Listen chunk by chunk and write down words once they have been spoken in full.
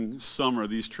Summer,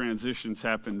 these transitions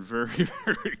happen very,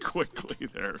 very quickly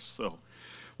there. So,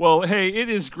 well, hey, it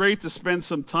is great to spend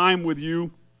some time with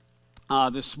you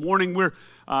this morning. We're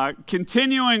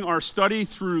continuing our study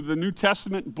through the New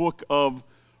Testament book of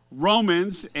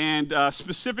Romans, and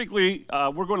specifically,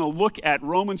 we're going to look at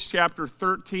Romans chapter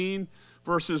 13,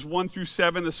 verses 1 through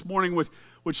 7 this morning,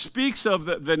 which speaks of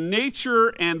the nature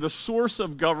and the source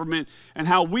of government and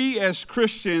how we as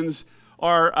Christians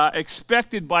are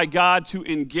expected by God to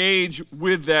engage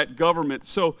with that government.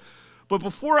 So, but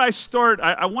before I start,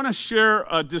 I want to share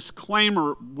a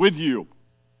disclaimer with you.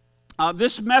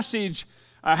 This message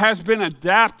has been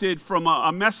adapted from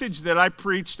a message that I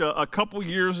preached a couple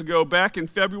years ago, back in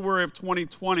February of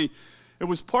 2020. It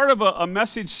was part of a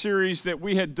message series that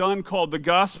we had done called The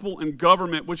Gospel and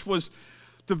Government, which was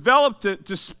developed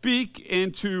to speak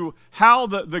into how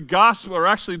the gospel, or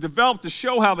actually developed to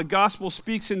show how the gospel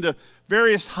speaks into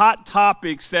various hot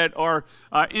topics that are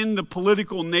in the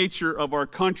political nature of our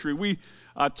country. We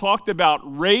talked about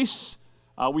race.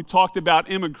 We talked about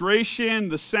immigration,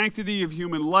 the sanctity of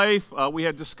human life. We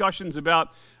had discussions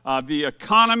about the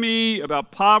economy,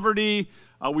 about poverty.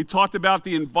 We talked about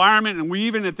the environment, and we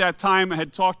even at that time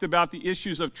had talked about the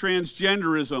issues of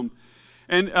transgenderism.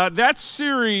 And that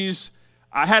series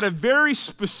had a very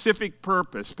specific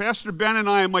purpose. Pastor Ben and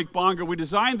I and Mike Bongo, we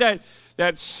designed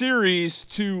that series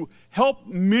to help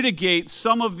mitigate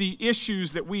some of the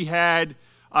issues that we had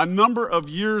a number of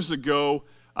years ago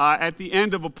at the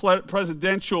end of a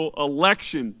presidential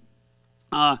election.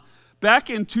 Back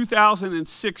in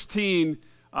 2016,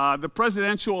 the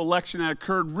presidential election that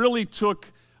occurred really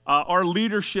took our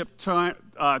leadership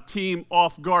team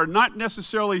off guard, not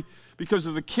necessarily because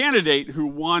of the candidate who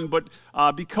won, but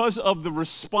because of the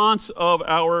response of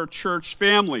our church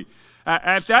family.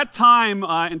 At that time,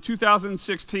 in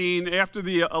 2016, after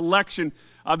the election,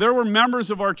 there were members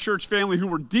of our church family who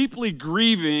were deeply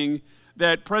grieving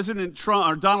that President Trump,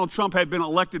 or Donald Trump, had been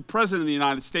elected president of the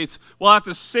United States, while at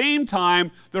the same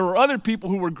time, there were other people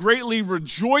who were greatly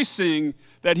rejoicing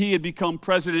that he had become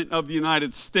president of the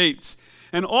United States.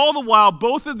 And all the while,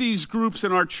 both of these groups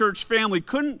in our church family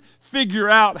couldn't figure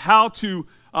out how to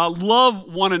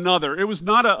love one another. It was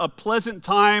not a pleasant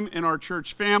time in our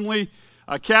church family.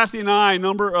 Kathy and I, a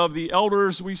number of the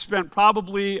elders, we spent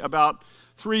probably about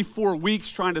 3-4 weeks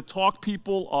trying to talk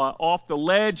people off the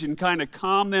ledge and kind of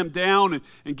calm them down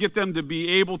and get them to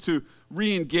be able to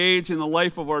re-engage in the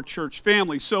life of our church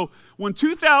family. So when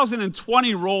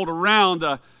 2020 rolled around,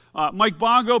 Mike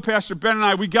Bongo, Pastor Ben, and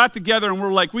I, we got together and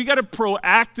we're like, we got to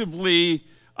proactively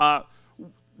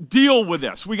deal with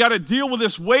this. We got to deal with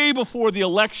this way before the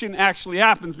election actually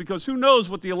happens, because who knows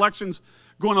what the election's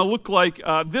going to look like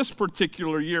this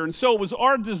particular year. And so it was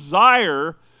our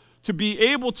desire to be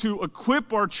able to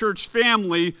equip our church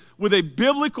family with a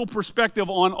biblical perspective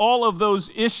on all of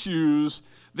those issues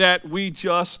that we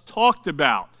just talked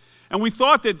about. And we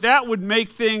thought that would make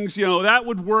things, that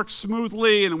would work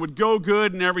smoothly and it would go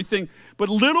good and everything. But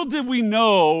little did we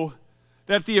know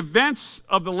that the events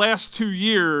of the last 2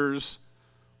 years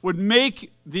would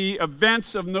make the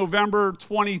events of November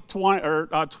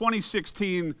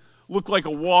 2016 look like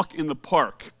a walk in the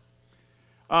park.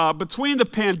 Between the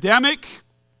pandemic,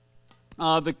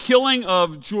 the killing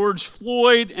of George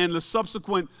Floyd, and the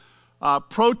subsequent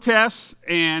protests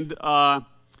and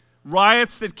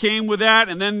riots that came with that,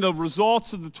 and then the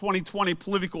results of the 2020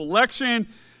 political election,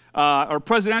 or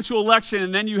presidential election,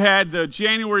 and then you had the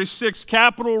January 6th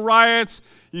Capitol riots,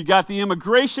 you got the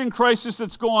immigration crisis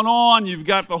that's going on, you've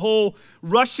got the whole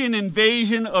Russian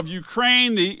invasion of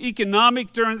Ukraine, the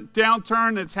economic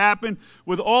downturn that's happened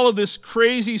with all of this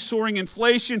crazy soaring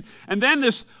inflation, and then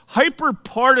this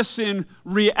hyper-partisan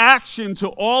reaction to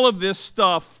all of this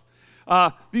stuff.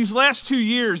 These last 2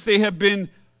 years, they have been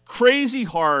crazy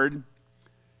hard,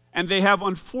 and they have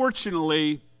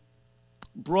unfortunately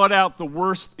brought out the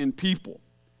worst in people.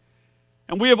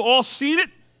 And we have all seen it.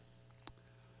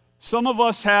 Some of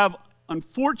us have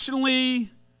unfortunately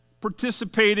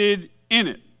participated in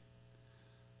it.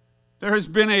 There has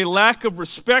been a lack of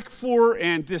respect for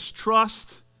and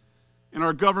distrust in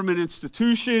our government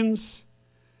institutions.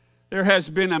 There has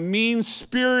been a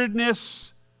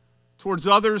mean-spiritedness towards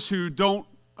others who don't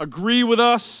agree with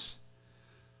us.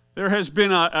 There has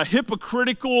been a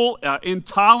hypocritical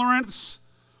intolerance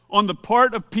on the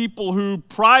part of people who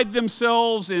pride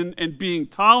themselves in being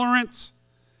tolerant.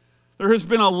 There has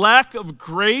been a lack of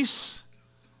grace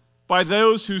by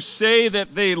those who say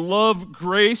that they love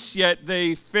grace, yet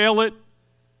they fail it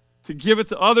to give it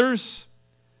to others.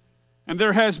 And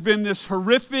there has been this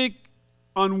horrific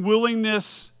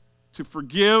unwillingness to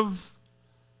forgive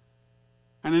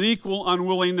and an equal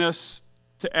unwillingness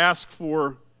to ask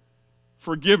for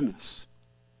forgiveness.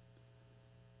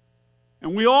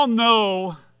 And we all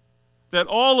know that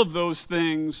all of those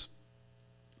things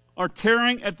are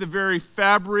tearing at the very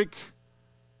fabric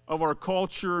of our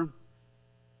culture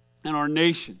and our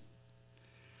nation.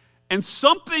 And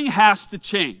something has to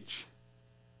change,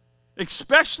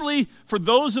 especially for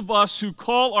those of us who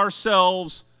call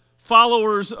ourselves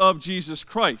followers of Jesus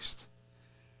Christ.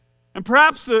 And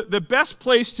perhaps the best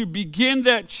place to begin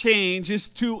that change is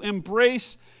to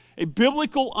embrace a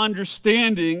biblical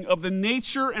understanding of the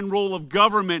nature and role of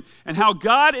government and how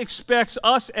God expects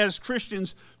us as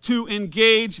Christians to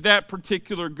engage that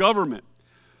particular government.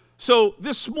 So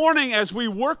this morning, as we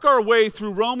work our way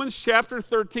through Romans chapter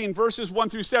 13, verses 1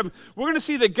 through 7, we're going to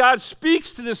see that God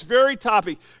speaks to this very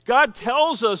topic. God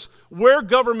tells us where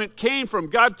government came from.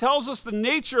 God tells us the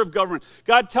nature of government.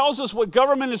 God tells us what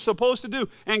government is supposed to do.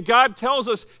 And God tells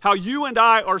us how you and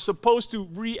I are supposed to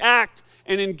react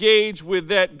and engage with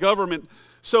that government.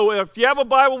 So if you have a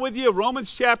Bible with you,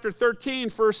 Romans chapter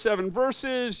 13, first 7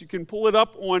 verses, you can pull it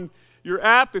up on your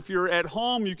app. If you're at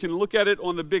home, you can look at it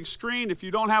on the big screen. If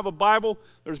you don't have a Bible,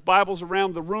 there's Bibles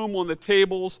around the room on the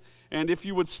tables. And if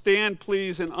you would stand,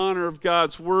 please, in honor of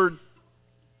God's word,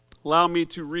 allow me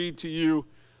to read to you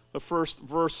the first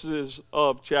verses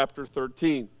of chapter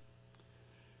 13.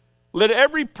 Let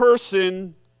every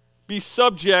person be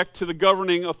subject to the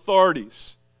governing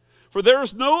authorities, for there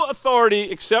is no authority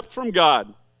except from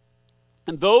God,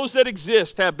 and those that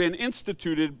exist have been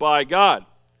instituted by God.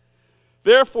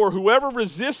 Therefore, whoever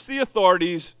resists the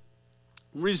authorities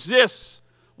resists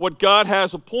what God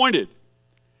has appointed,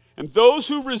 and those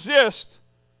who resist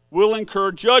will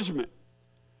incur judgment.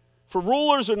 For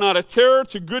rulers are not a terror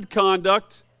to good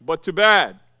conduct, but to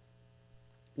bad.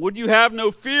 Would you have no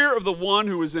fear of the one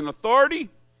who is in authority?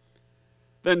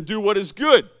 Then do what is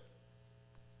good,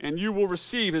 and you will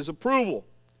receive his approval.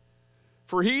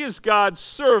 For he is God's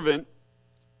servant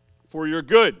for your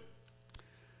good.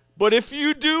 But if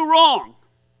you do wrong,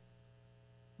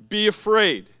 be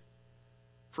afraid,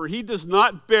 for he does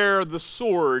not bear the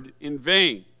sword in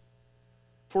vain.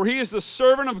 For he is the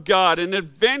servant of God, an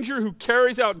avenger who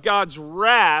carries out God's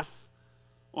wrath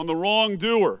on the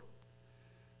wrongdoer.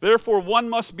 Therefore, one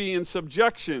must be in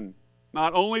subjection,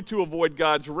 not only to avoid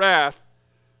God's wrath,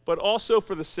 but also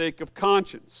for the sake of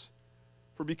conscience.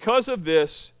 For because of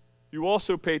this, you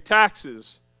also pay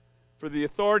taxes, for the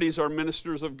authorities are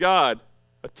ministers of God,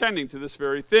 attending to this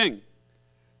very thing.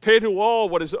 Pay to all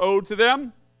what is owed to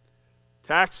them,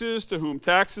 taxes to whom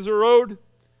taxes are owed,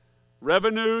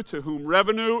 revenue to whom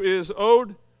revenue is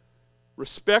owed,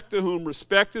 respect to whom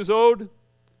respect is owed,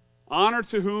 honor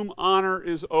to whom honor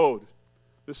is owed.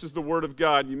 This is the word of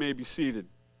God. You may be seated.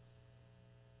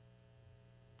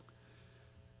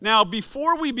 Now,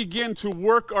 before we begin to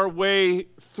work our way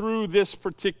through this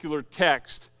particular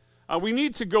text, we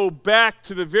need to go back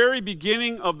to the very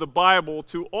beginning of the Bible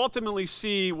to ultimately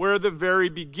see where the very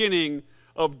beginning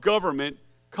of government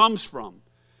comes from.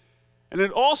 And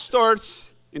it all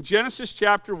starts in Genesis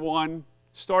chapter 1,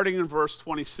 starting in verse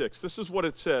 26. This is what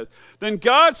it says. Then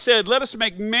God said, "Let us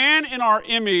make man in our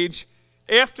image,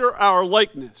 after our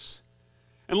likeness,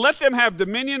 and let them have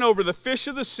dominion over the fish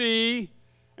of the sea,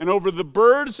 and over the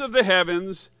birds of the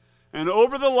heavens, and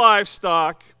over the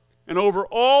livestock, and over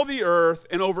all the earth,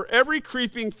 and over every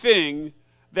creeping thing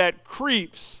that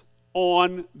creeps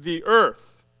on the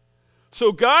earth."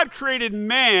 So God created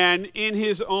man in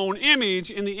his own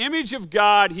image. In the image of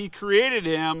God, he created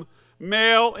him,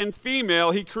 male and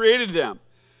female, he created them.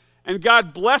 And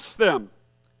God blessed them.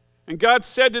 And God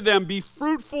said to them, "Be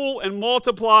fruitful and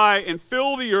multiply and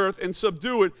fill the earth and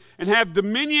subdue it, and have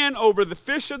dominion over the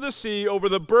fish of the sea, over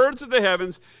the birds of the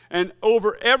heavens, and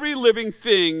over every living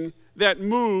thing that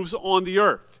moves on the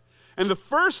earth." And the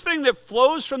first thing that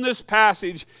flows from this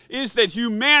passage is that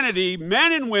humanity,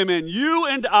 men and women, you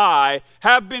and I,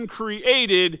 have been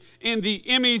created in the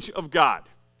image of God.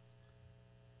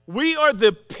 We are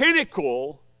the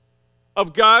pinnacle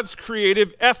of God's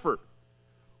creative effort.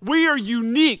 We are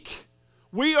unique.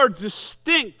 We are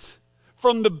distinct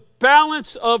from the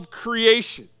balance of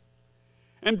creation.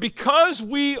 And because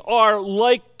we are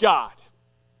like God,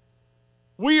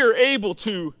 we are able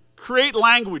to create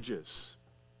languages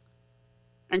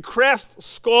and craft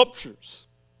sculptures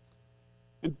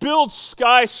and build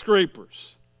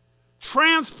skyscrapers,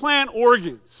 transplant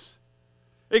organs,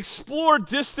 explore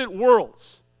distant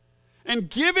worlds. And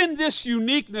given this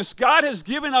uniqueness, God has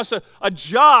given us a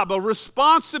job, a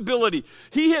responsibility.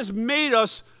 He has made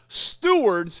us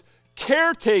stewards,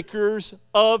 caretakers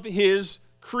of his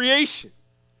creation.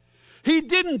 He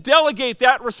didn't delegate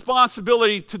that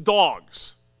responsibility to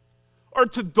dogs or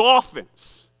to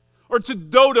dolphins or to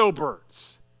dodo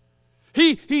birds.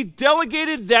 He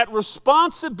delegated that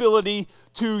responsibility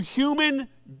to human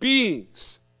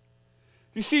beings.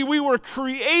 You see, we were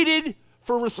created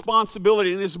for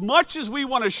responsibility. And as much as we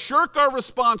want to shirk our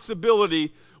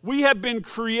responsibility, we have been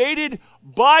created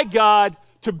by God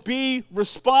to be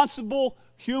responsible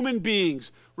human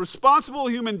beings. Responsible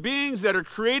human beings that are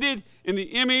created in the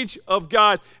image of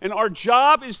God. And our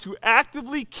job is to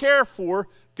actively care for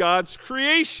God's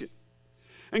creation.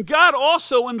 And God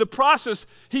also, in the process,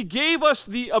 He gave us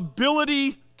the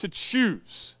ability to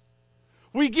choose.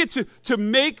 We get to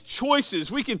make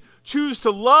choices. We can choose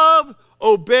to love,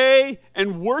 obey,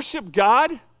 and worship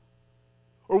God,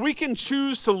 or we can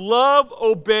choose to love,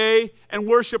 obey, and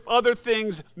worship other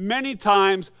things many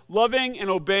times, loving and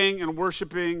obeying and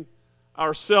worshiping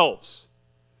ourselves.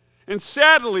 And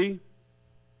sadly,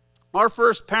 our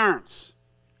first parents,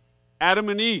 Adam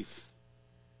and Eve,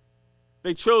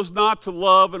 they chose not to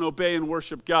love and obey and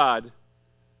worship God.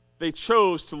 They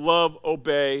chose to love,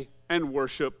 obey, and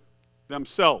worship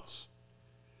themselves.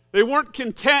 They weren't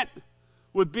content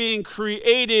with being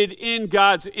created in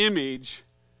God's image.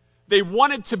 They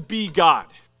wanted to be God.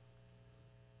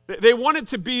 They wanted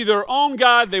to be their own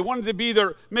God. They wanted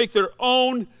to make their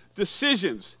own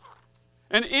decisions.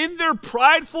 And in their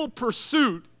prideful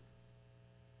pursuit,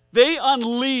 they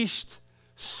unleashed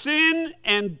sin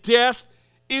and death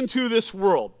into this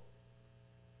world.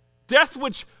 Death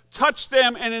which touched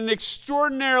them in an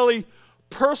extraordinarily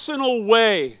personal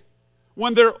way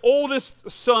when their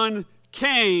oldest son,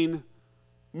 Cain,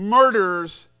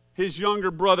 murders his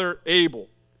younger brother, Abel.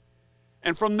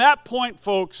 And from that point,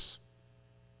 folks,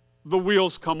 the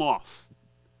wheels come off.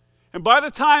 And by the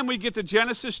time we get to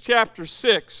Genesis chapter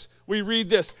 6, we read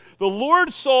this: "The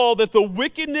Lord saw that the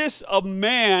wickedness of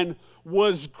man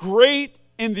was great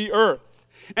in the earth,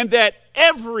 and that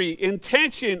every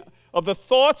intention of the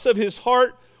thoughts of his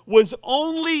heart was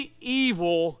only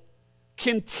evil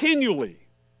continually.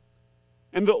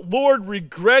 And the Lord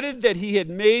regretted that he had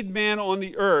made man on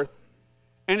the earth,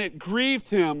 and it grieved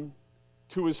him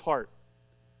to his heart."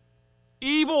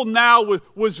 Evil now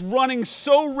was running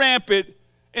so rampant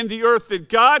in the earth that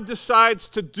God decides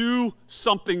to do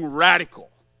something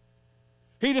radical.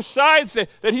 He decides that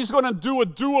he's going to do a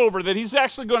do-over, that he's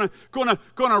actually going to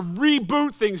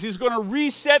reboot things. He's going to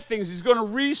reset things. He's going to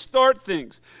restart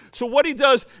things. So what he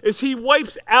does is he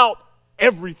wipes out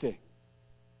everything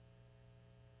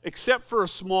except for a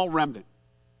small remnant.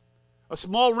 A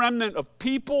small remnant of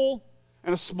people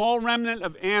and a small remnant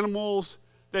of animals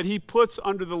that he puts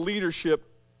under the leadership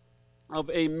of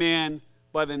a man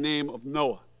by the name of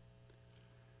Noah.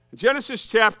 Genesis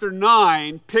chapter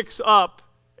 9 picks up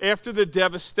after the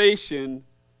devastation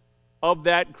of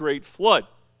that great flood.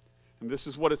 And this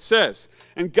is what it says: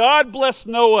 "And God blessed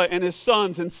Noah and his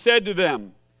sons and said to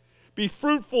them, 'Be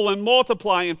fruitful and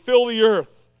multiply and fill the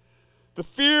earth. The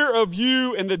fear of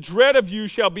you and the dread of you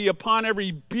shall be upon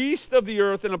every beast of the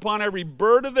earth and upon every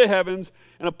bird of the heavens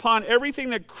and upon everything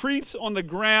that creeps on the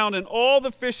ground and all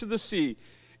the fish of the sea.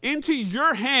 Into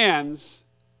your hands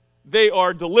they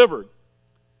are delivered.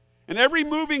 And every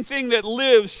moving thing that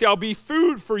lives shall be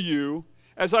food for you.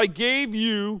 As I gave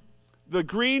you the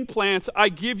green plants, I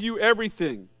give you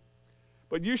everything.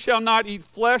 But you shall not eat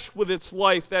flesh with its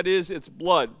life, that is, its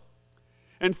blood.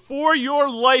 And for your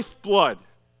lifeblood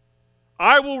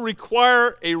I will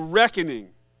require a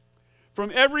reckoning.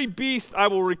 From every beast I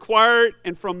will require it,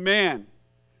 and from man.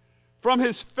 From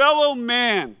his fellow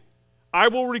man I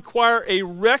will require a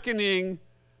reckoning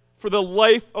for the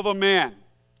life of a man.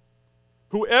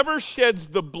 Whoever sheds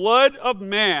the blood of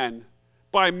man,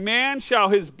 by man shall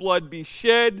his blood be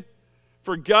shed,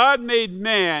 for God made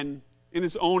man in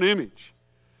his own image.'"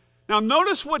 Now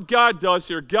notice what God does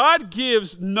here. God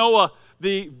gives Noah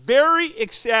the very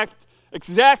exact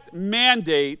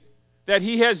mandate that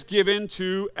he has given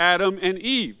to Adam and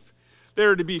Eve. They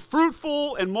are to be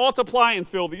fruitful and multiply and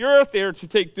fill the earth. They are to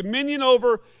take dominion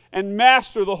over and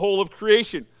master the whole of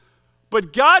creation.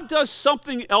 But God does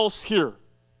something else here.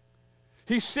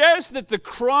 He says that the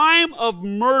crime of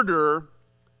murder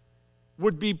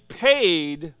would be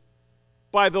paid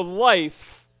by the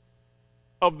life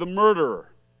of the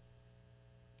murderer.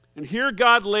 And here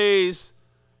God lays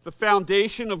the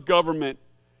foundation of government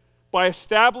by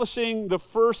establishing the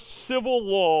first civil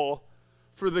law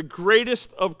for the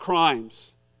greatest of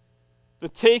crimes, the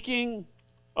taking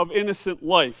of innocent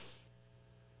life,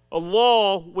 a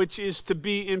law which is to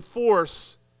be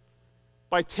enforced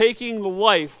by taking the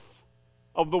life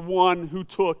of the one who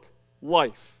took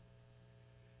life.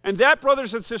 And that,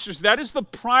 brothers and sisters, that is the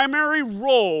primary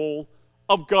role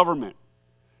of government.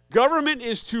 Government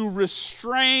is to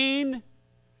restrain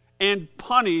and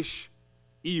punish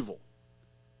evil.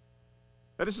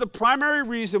 That is the primary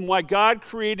reason why God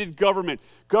created government.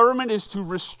 Government is to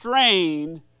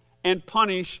restrain and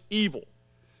punish evil.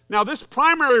 Now, this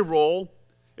primary role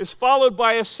is followed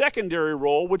by a secondary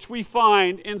role, which we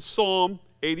find in Psalm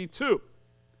 82.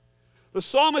 The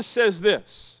psalmist says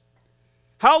this: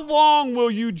 "How long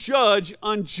will you judge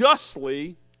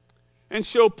unjustly and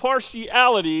show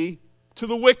partiality to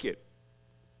the wicked?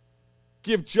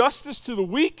 Give justice to the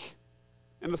weak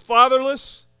and the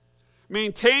fatherless.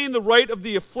 Maintain the right of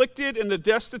the afflicted and the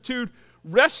destitute.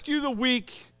 Rescue the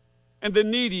weak and the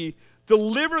needy.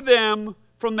 Deliver them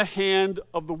from the hand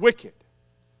of the wicked."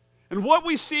 And what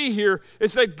we see here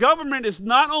is that government is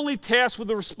not only tasked with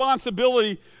the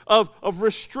responsibility of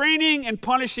restraining and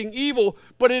punishing evil,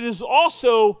 but it is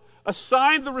also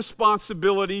assigned the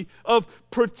responsibility of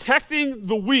protecting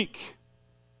the weak,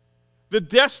 the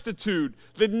destitute,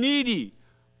 the needy.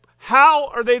 How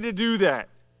are they to do that?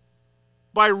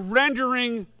 By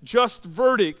rendering just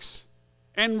verdicts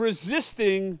and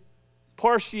resisting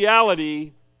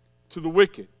partiality to the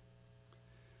wicked.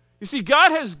 You see,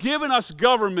 God has given us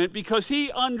government because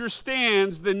he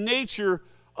understands the nature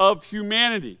of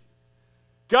humanity.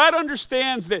 God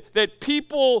understands that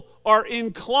people are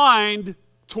inclined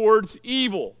towards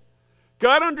evil.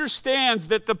 God understands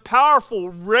that the powerful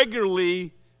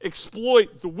regularly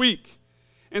exploit the weak.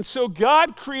 And so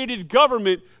God created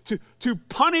government to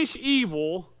punish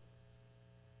evil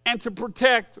and to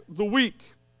protect the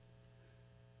weak.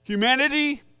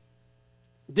 Humanity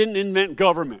didn't invent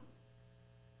government.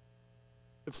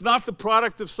 It's not the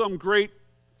product of some great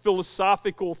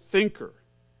philosophical thinker,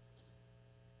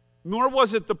 nor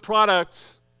was it the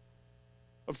product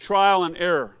of trial and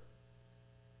error.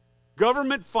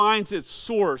 Government finds its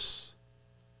source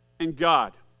in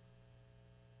God,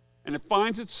 and it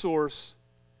finds its source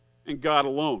in God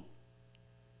alone.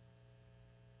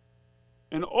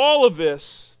 And all of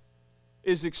this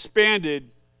is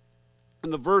expanded in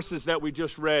the verses that we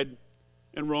just read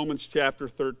in Romans chapter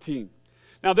 13.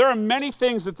 Now, there are many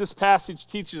things that this passage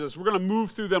teaches us. We're going to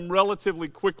move through them relatively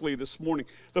quickly this morning.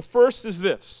 The first is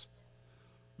this: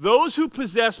 those who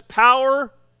possess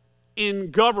power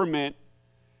in government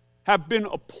have been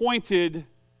appointed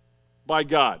by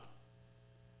God.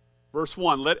 Verse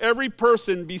 1, "Let every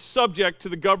person be subject to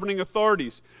the governing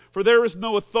authorities, for there is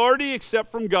no authority except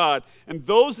from God, and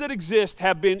those that exist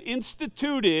have been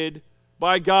instituted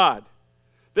by God.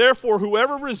 Therefore,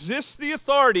 whoever resists the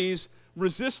authorities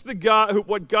resists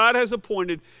what God has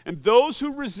appointed, and those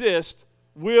who resist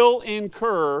will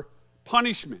incur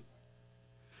punishment."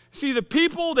 See, the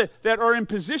people that are in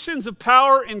positions of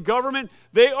power in government,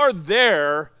 they are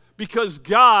there because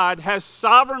God has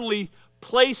sovereignly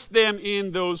placed them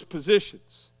in those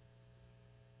positions.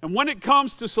 And when it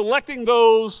comes to selecting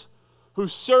those who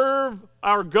serve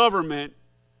our government,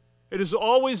 it is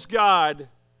always God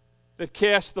that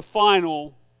casts the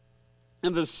final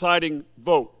and the deciding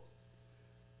vote.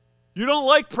 You don't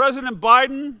like President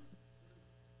Biden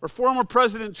or former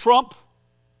President Trump?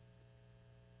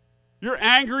 You're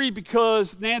angry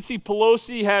because Nancy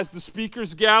Pelosi has the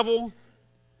speaker's gavel?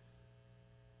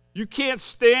 You can't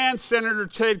stand Senator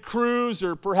Ted Cruz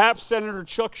or perhaps Senator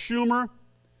Chuck Schumer?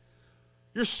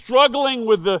 You're struggling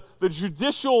with the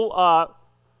judicial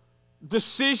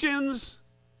decisions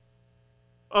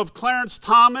of Clarence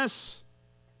Thomas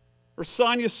or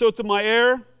Sonia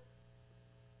Sotomayor?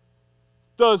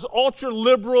 Does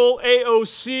ultra-liberal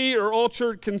AOC or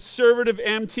ultra-conservative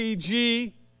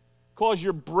MTG cause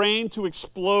your brain to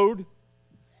explode?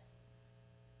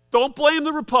 Don't blame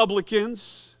the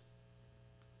Republicans.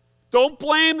 Don't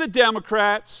blame the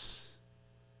Democrats.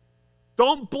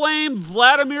 Don't blame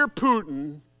Vladimir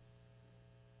Putin.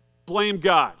 Blame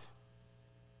God.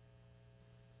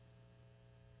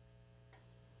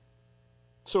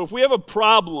 So if we have a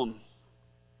problem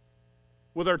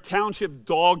with our township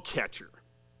dog catcher,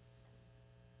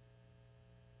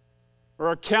 or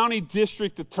our county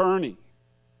district attorney,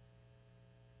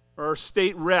 or our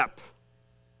state rep,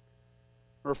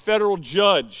 or a federal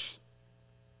judge,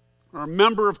 or a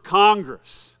member of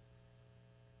Congress,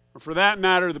 or for that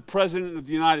matter, the President of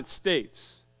the United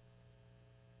States,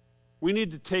 we need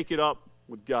to take it up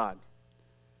with God.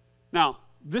 Now,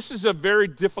 this is a very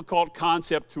difficult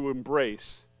concept to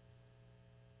embrace,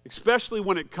 especially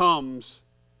when it comes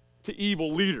to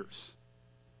evil leaders.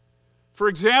 For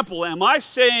example, am I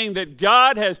saying that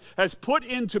God has put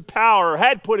into power,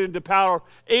 had put into power,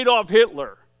 Adolf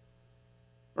Hitler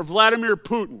or Vladimir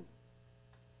Putin?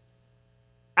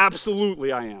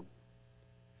 Absolutely I am.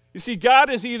 You see, God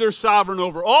is either sovereign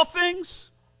over all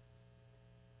things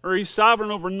or he's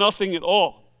sovereign over nothing at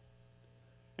all.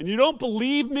 And you don't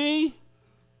believe me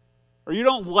or you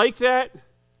don't like that,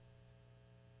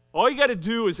 All you got to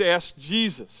do is ask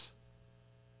Jesus.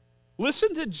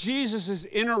 Listen to Jesus'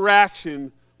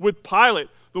 interaction with Pilate,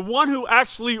 the one who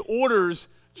actually orders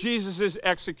Jesus'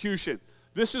 execution.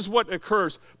 This is what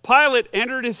occurs. Pilate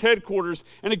entered his headquarters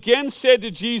and again said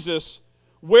to Jesus,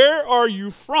 "Where are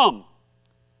you from?"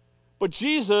 But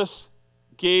Jesus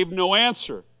gave no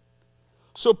answer.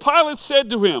 So Pilate said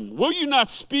to him, "Will you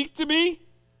not speak to me?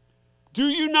 Do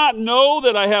you not know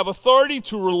that I have authority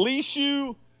to release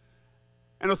you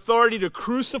and authority to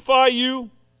crucify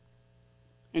you?"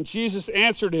 And Jesus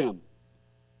answered him,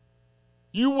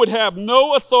 "You would have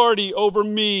no authority over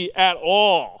me at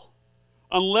all,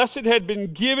 unless it had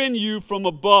been given you from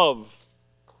above.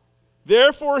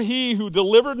 Therefore he who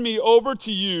delivered me over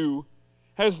to you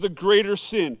has the greater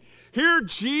sin." Here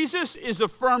Jesus is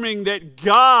affirming that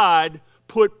God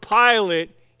put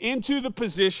Pilate into the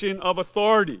position of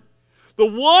authority. The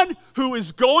one who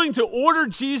is going to order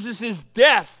Jesus'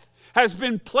 death has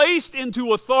been placed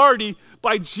into authority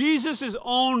by Jesus'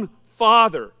 own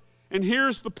Father. And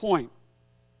here's the point.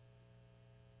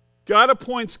 God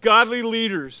appoints godly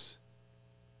leaders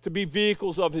to be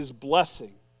vehicles of his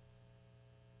blessing.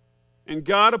 And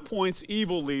God appoints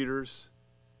evil leaders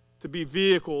to be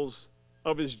vehicles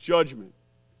of his judgment.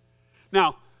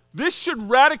 Now, this should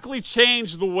radically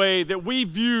change the way that we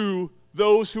view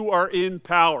those who are in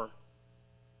power.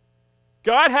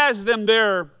 God has them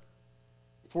there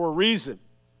for a reason.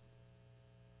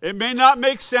 It may not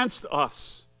make sense to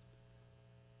us.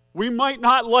 We might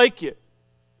not like it.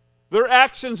 Their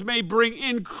actions may bring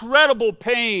incredible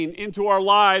pain into our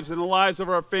lives and the lives of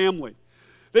our family.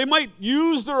 They might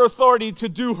use their authority to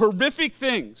do horrific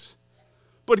things.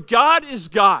 But God is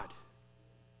God.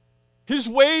 His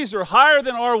ways are higher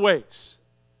than our ways.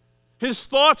 His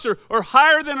thoughts are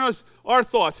higher than our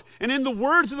thoughts. And in the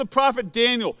words of the prophet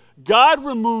Daniel, God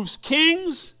removes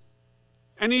kings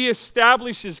and he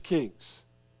establishes kings.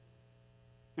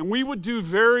 And we would do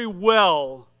very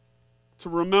well to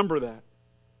remember that.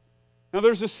 Now,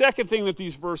 there's a second thing that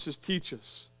these verses teach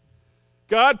us.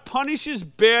 God punishes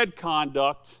bad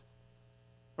conduct,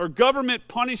 or government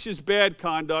punishes bad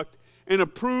conduct and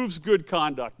approves good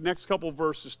conduct. Next couple of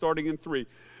verses, starting in 3.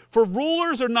 For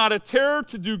rulers are not a terror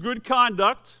to do good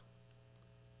conduct,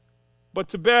 but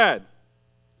to bad.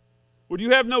 Would you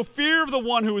have no fear of the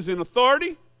one who is in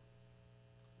authority?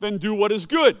 Then do what is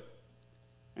good,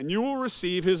 and you will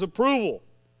receive his approval,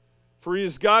 for he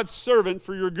is God's servant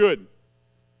for your good.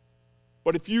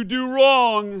 But if you do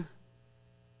wrong,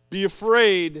 be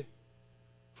afraid,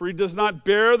 for he does not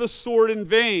bear the sword in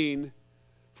vain,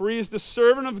 for he is the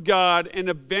servant of God, an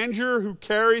avenger who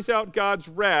carries out God's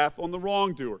wrath on the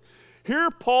wrongdoer.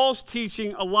 Here, Paul's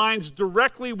teaching aligns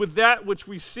directly with that which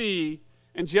we see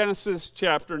in Genesis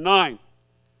chapter 9.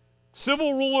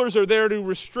 Civil rulers are there to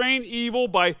restrain evil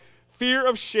by fear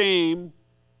of shame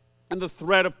and the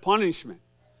threat of punishment.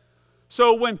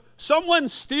 So when someone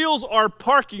steals our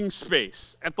parking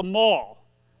space at the mall,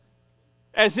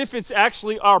 as if it's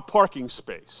actually our parking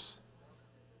space,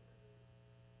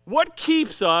 what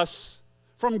keeps us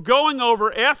from going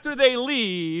over after they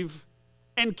leave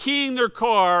and keying their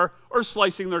car or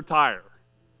slicing their tire?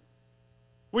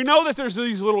 We know that there's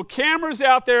these little cameras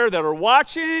out there that are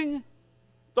watching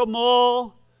the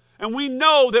mall, and we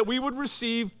know that we would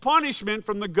receive punishment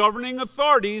from the governing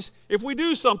authorities if we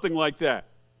do something like that.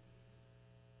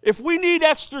 If we need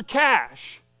extra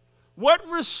cash, what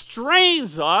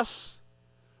restrains us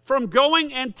from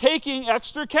going and taking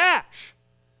extra cash?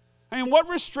 I mean, what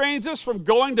restrains us from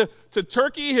going to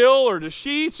Turkey Hill or to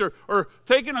Sheetz or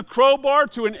taking a crowbar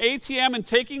to an ATM and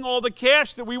taking all the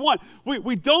cash that we want?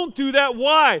 We don't do that.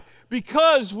 Why?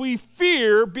 Because we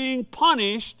fear being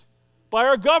punished by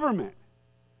our government.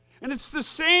 And it's the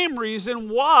same reason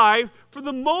why, for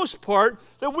the most part,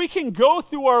 that we can go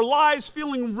through our lives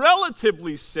feeling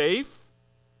relatively safe,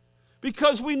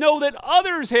 because we know that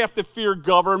others have to fear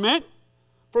government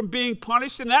from being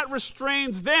punished, and that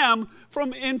restrains them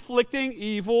from inflicting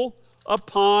evil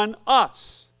upon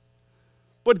us.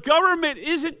 But government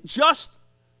isn't just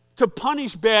to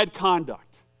punish bad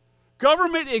conduct.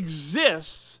 Government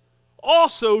exists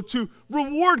also to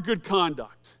reward good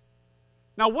conduct.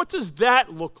 Now, what does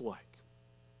that look like?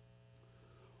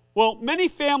 Well, many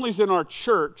families in our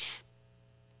church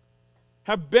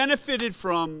have benefited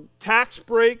from tax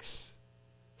breaks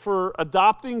for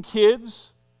adopting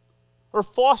kids or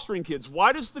fostering kids.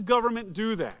 Why does the government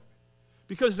do that?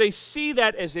 Because they see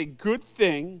that as a good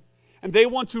thing, and they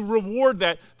want to reward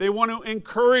that. They want to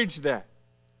encourage that.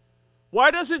 Why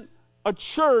doesn't a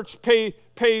church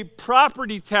pay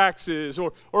property taxes?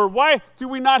 Or why do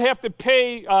we not have to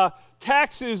pay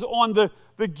taxes on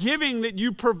the the giving that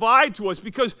you provide to us,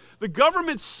 because the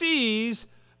government sees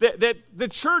that the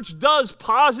church does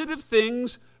positive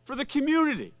things for the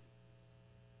community.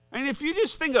 And if you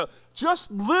just think of just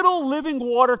Little Living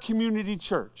Water Community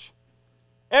Church,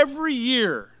 every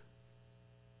year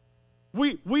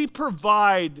we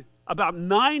provide about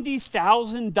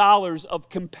 $90,000 of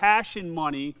compassion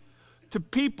money to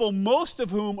people, most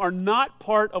of whom are not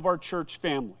part of our church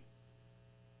family.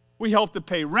 We help to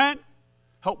pay rent,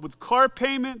 help with car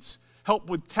payments, help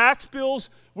with tax bills.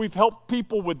 We've helped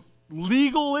people with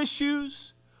legal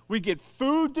issues. We get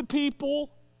food to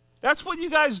people. That's what you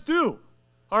guys do.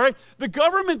 All right? The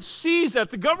government sees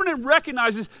that. The government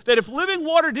recognizes that if Living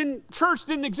Water Church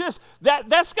didn't exist,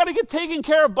 that's got to get taken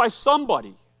care of by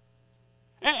somebody.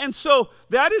 And so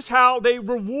that is how they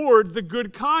reward the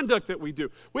good conduct that we do.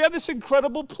 We have this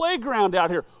incredible playground out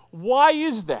here. Why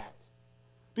is that?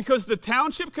 Because the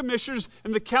township commissioners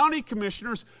and the county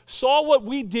commissioners saw what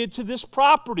we did to this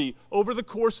property over the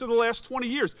course of the last 20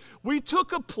 years. We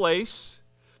took a place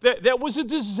that was a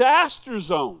disaster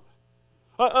zone,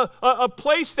 a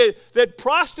place that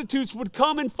prostitutes would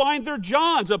come and find their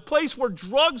johns, a place where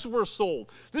drugs were sold.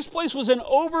 This place was an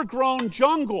overgrown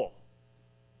jungle.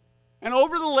 And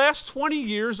over the last 20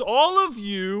 years, all of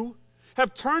you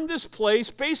have turned this place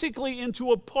basically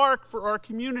into a park for our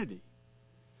community.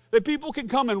 That people can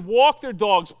come and walk their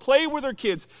dogs, play with their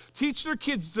kids, teach their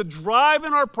kids to drive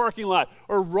in our parking lot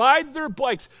or ride their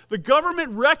bikes. The government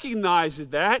recognizes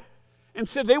that and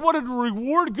said they wanted to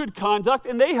reward good conduct,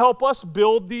 and they help us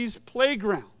build these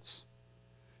playgrounds.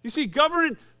 You see,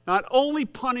 government not only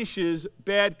punishes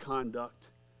bad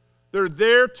conduct, they're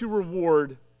there to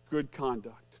reward good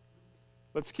conduct.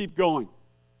 Let's keep going.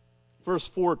 Verse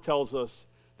 4 tells us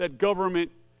that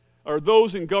government, or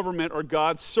those in government, are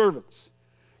God's servants.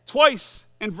 Twice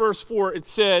in verse 4 it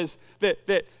says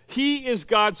that he is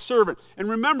God's servant. And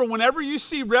remember, whenever you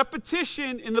see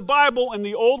repetition in the Bible, in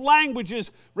the old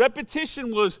languages,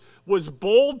 repetition was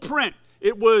bold print.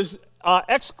 It was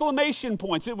exclamation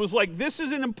points. It was like, this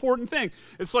is an important thing.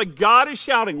 It's like God is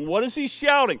shouting. What is he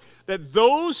shouting? That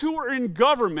those who are in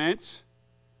government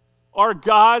are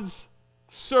God's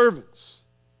servants.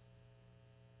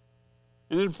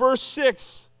 And in verse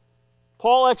 6,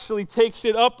 Paul actually takes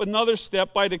it up another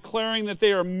step by declaring that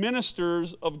they are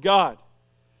ministers of God.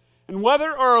 And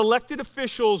whether our elected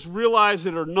officials realize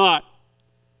it or not,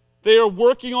 they are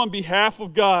working on behalf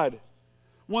of God.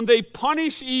 When they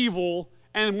punish evil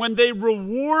and when they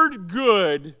reward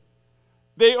good,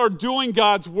 they are doing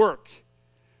God's work.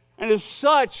 And as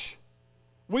such,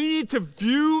 we need to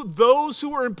view those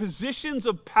who are in positions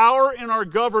of power in our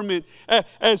government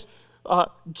as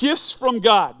gifts from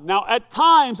God. Now, at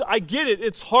times, I get it.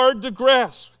 It's hard to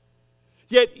grasp.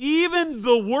 Yet even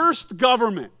the worst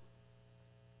government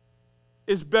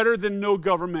is better than no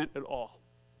government at all.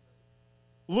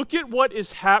 Look at what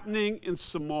is happening in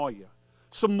Somalia.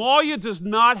 Somalia does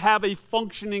not have a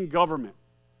functioning government.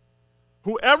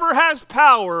 Whoever has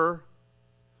power,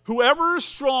 whoever is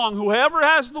strong, whoever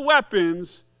has the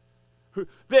weapons,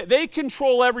 they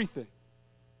control everything.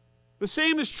 The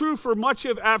same is true for much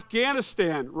of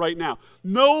Afghanistan right now.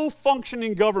 No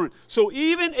functioning government. So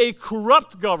even a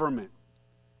corrupt government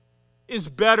is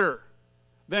better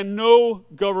than no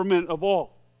government of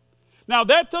all. Now,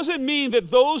 that doesn't mean that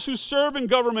those who serve in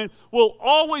government will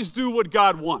always do what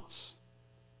God wants.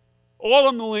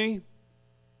 Ultimately,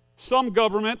 some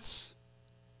governments,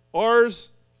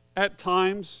 ours at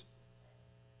times,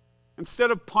 instead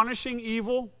of punishing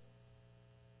evil,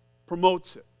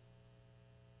 promotes it.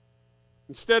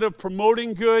 Instead of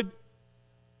promoting good,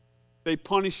 they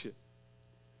punish it.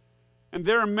 And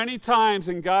there are many times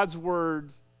in God's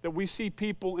word that we see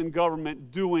people in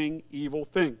government doing evil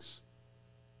things.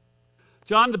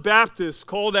 John the Baptist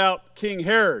called out King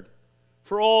Herod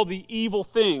for all the evil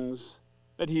things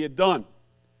that he had done.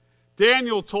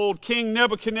 Daniel told King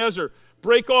Nebuchadnezzar,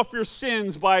 break off your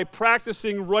sins by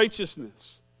practicing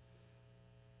righteousness.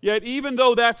 Yet even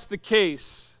though that's the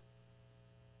case,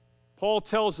 Paul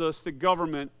tells us that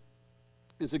government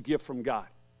is a gift from God.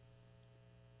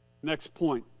 Next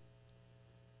point.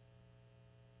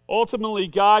 Ultimately,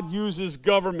 God uses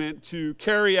government to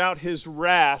carry out his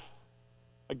wrath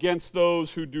against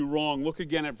those who do wrong. Look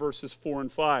again at verses 4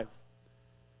 and 5.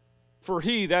 For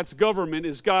he, that's government,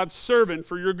 is God's servant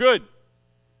for your good.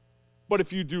 But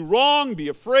if you do wrong, be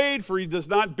afraid, for he does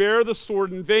not bear the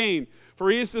sword in vain. For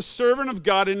he is the servant of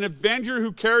God, an avenger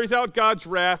who carries out God's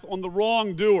wrath on the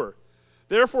wrongdoer.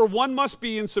 Therefore, one must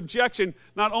be in subjection,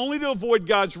 not only to avoid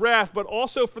God's wrath, but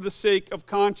also for the sake of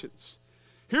conscience.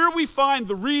 Here we find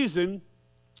the reason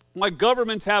why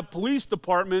governments have police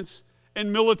departments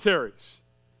and militaries.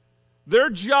 Their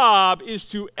job is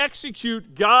to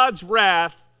execute God's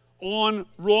wrath on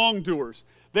wrongdoers.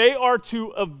 They are to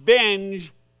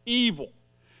avenge evil.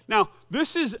 Now,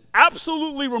 this is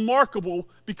absolutely remarkable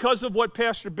because of what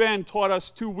Pastor Ben taught us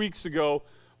 2 weeks ago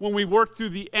when we worked through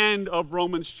the end of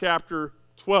Romans chapter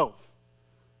 12.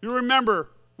 You remember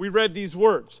we read these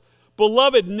words.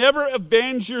 Beloved, never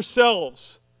avenge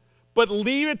yourselves, but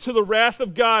leave it to the wrath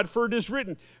of God, for it is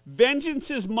written, vengeance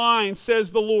is mine,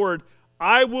 says the Lord.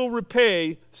 I will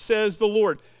repay, says the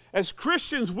Lord. As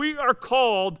Christians, we are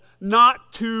called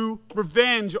not to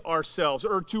revenge ourselves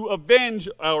or to avenge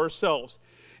ourselves.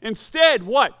 Instead,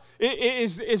 what?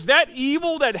 Is that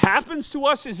evil that happens to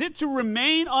us, is it to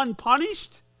remain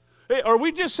unpunished? Are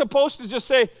we just supposed to just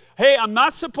say, hey, I'm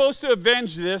not supposed to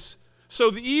avenge this, so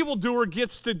the evildoer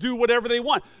gets to do whatever they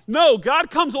want? No, God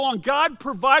comes along. God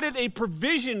provided a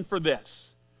provision for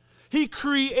this. He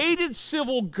created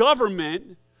civil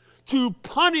government to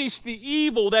punish the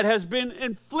evil that has been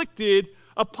inflicted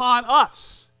upon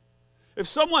us. If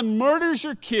someone murders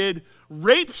your kid,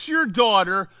 rapes your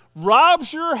daughter,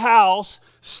 robs your house,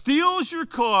 steals your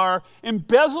car,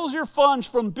 embezzles your funds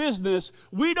from business,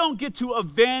 we don't get to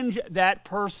avenge that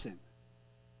person.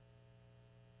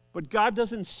 But God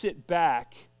doesn't sit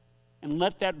back and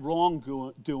let that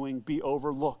wrongdoing be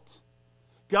overlooked.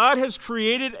 God has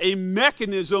created a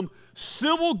mechanism,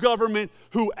 civil government,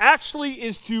 who actually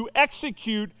is to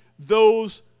execute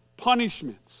those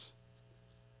punishments.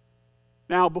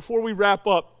 Now, before we wrap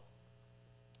up,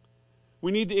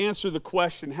 we need to answer the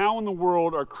question, how in the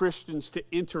world are Christians to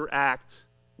interact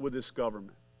with this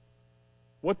government?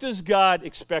 What does God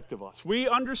expect of us? We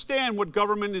understand what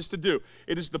government is to do.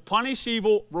 It is to punish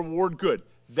evil, reward good.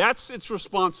 That's its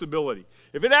responsibility.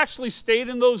 If it actually stayed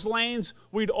in those lanes,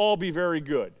 we'd all be very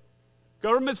good.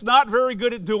 Government's not very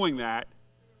good at doing that,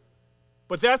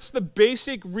 but that's the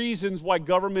basic reasons why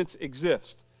governments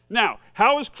exist. Now,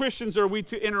 how as Christians are we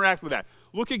to interact with that?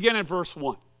 Look again at verse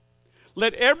 1.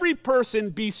 Let every person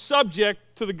be subject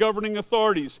to the governing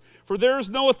authorities, for there is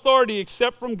no authority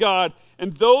except from God,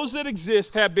 and those that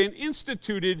exist have been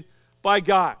instituted by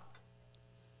God.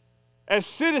 As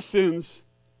citizens,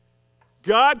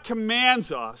 God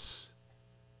commands us,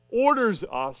 orders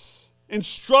us,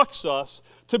 instructs us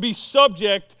to be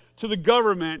subject to the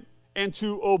government and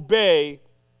to obey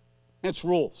its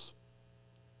rules.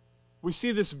 We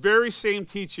see this very same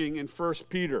teaching in 1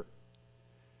 Peter.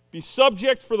 Be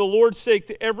subject for the Lord's sake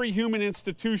to every human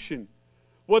institution,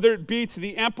 whether it be to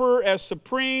the emperor as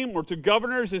supreme or to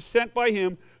governors as sent by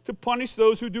him to punish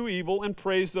those who do evil and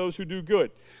praise those who do good.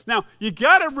 Now, you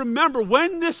got to remember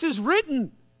when this is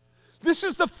written. This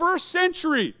is the first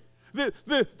century.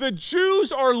 The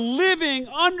Jews are living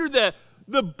under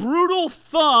the brutal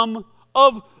thumb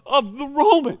of the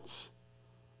Romans.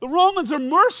 The Romans are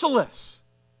merciless.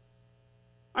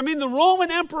 I mean, the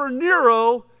Roman Emperor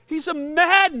Nero, he's a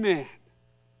madman.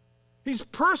 He's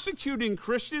persecuting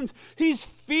Christians. He's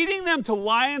feeding them to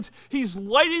lions. He's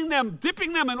lighting them,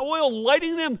 dipping them in oil,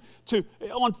 lighting them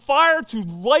on fire to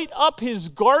light up his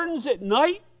gardens at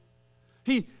night.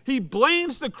 He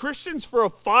blames the Christians for a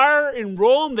fire in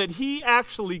Rome that he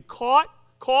actually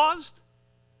caused.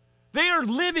 They are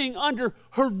living under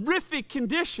horrific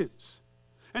conditions.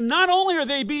 And not only are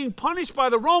they being punished by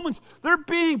the Romans, they're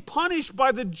being punished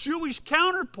by the Jewish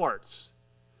counterparts.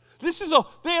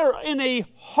 They are in a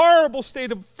horrible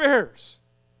state of affairs.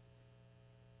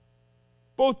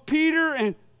 Both Peter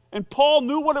and Paul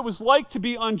knew what it was like to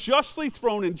be unjustly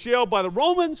thrown in jail by the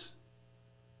Romans.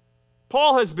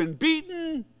 Paul has been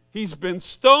beaten, he's been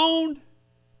stoned,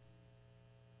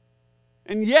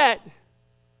 and yet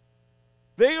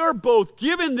they are both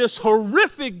given this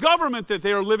horrific government that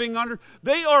they are living under.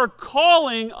 They are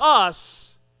calling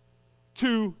us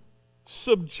to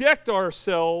subject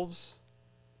ourselves,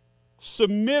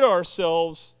 submit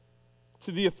ourselves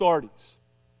to the authorities.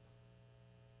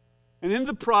 And in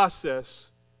the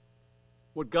process,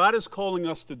 what God is calling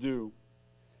us to do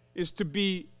is to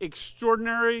be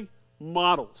extraordinary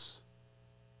models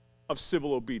of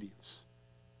civil obedience.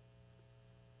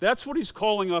 That's what he's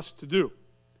calling us to do.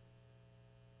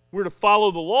 We're to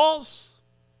follow the laws.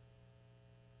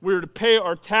 We're to pay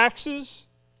our taxes.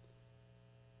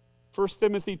 1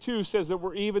 Timothy 2 says that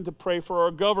we're even to pray for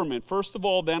our government. First of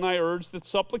all, then I urge that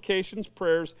supplications,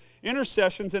 prayers,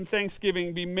 intercessions, and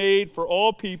thanksgiving be made for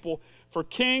all people, for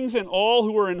kings and all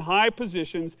who are in high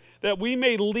positions, that we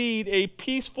may lead a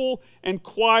peaceful and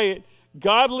quiet,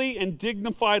 godly and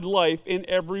dignified life in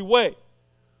every way.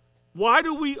 Why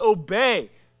do we obey?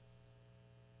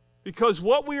 Because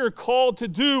what we are called to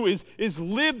do is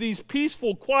live these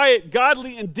peaceful, quiet,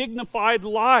 godly, and dignified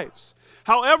lives.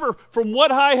 However, from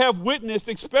what I have witnessed,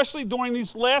 especially during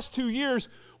these last 2 years,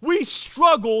 we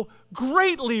struggle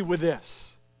greatly with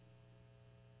this.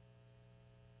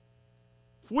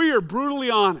 If we are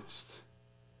brutally honest,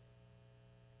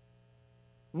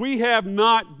 we have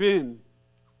not been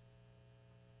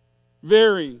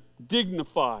very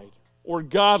dignified or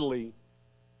godly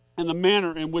in the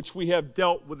manner in which we have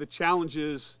dealt with the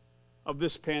challenges of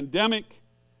this pandemic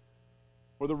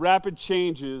or the rapid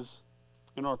changes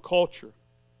in our culture.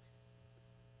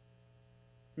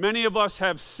 Many of us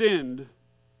have sinned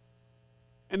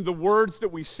in the words that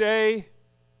we say,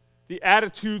 the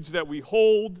attitudes that we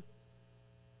hold,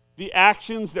 the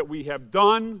actions that we have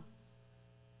done,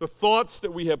 the thoughts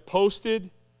that we have posted,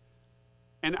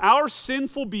 and our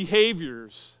sinful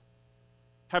behaviors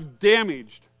have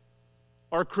damaged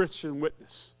our Christian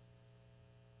witness.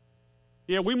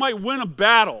 Yeah, we might win a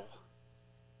battle,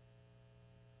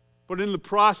 but in the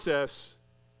process,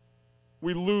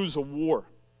 we lose a war.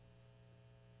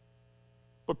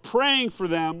 But praying for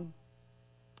them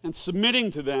and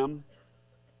submitting to them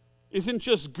isn't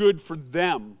just good for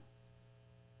them,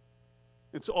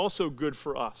 it's also good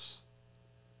for us.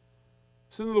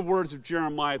 Listen to the words of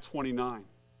Jeremiah 29.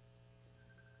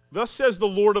 Thus says the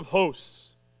Lord of hosts,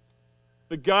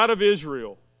 the God of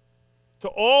Israel, to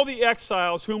all the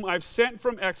exiles whom I've sent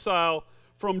from exile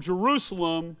from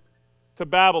Jerusalem to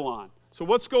Babylon. So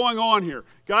what's going on here?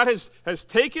 God has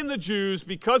taken the Jews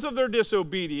because of their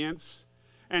disobedience,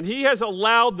 and he has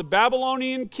allowed the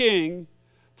Babylonian king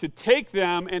to take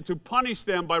them and to punish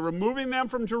them by removing them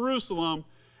from Jerusalem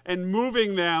and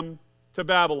moving them to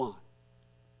Babylon.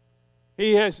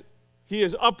 He has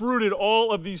uprooted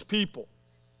all of these people.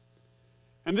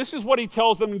 And this is what he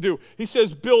tells them to do. He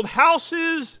says, build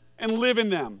houses and live in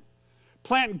them.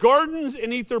 Plant gardens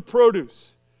and eat their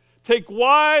produce. Take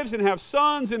wives and have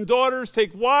sons and daughters.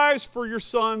 Take wives for your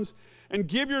sons and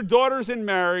give your daughters in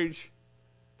marriage,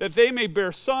 that they may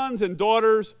bear sons and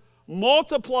daughters.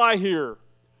 Multiply here.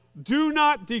 Do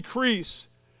not decrease,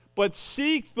 but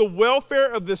seek the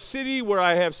welfare of the city where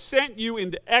I have sent you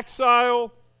into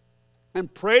exile,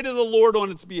 and pray to the Lord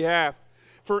on its behalf.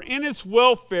 For in its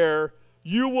welfare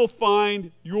you will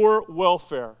find your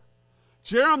welfare.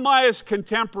 Jeremiah's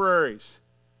contemporaries,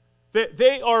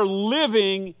 they are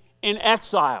living in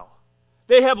exile.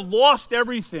 They have lost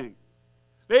everything.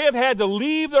 They have had to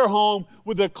leave their home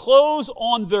with the clothes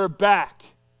on their back.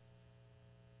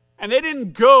 And they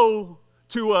didn't go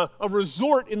to a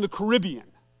resort in the Caribbean.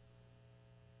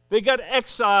 They got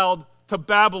exiled to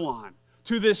Babylon,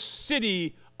 to this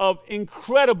city of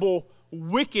incredible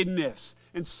wickedness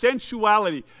and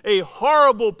sensuality, a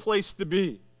horrible place to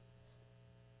be.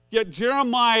 Yet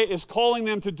Jeremiah is calling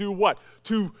them to do what?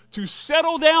 To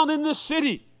settle down in this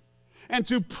city and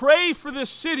to pray for this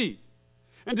city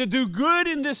and to do good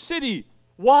in this city.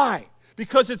 Why?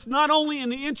 Because it's not only in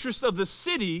the interest of the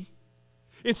city,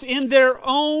 it's in their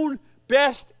own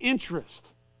best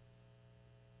interest.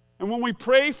 And when we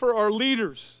pray for our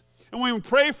leaders, and when we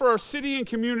pray for our city and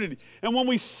community, and when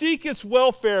we seek its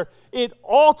welfare, it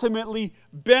ultimately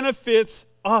benefits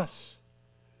us.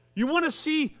 You want to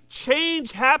see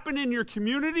change happen in your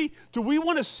community? Do we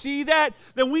want to see that?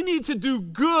 Then we need to do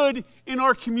good in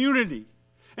our community.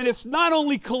 And it's not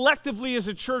only collectively as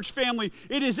a church family,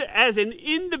 it is as an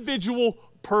individual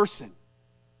person.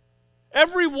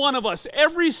 Every one of us,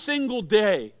 every single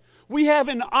day, we have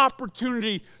an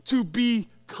opportunity to be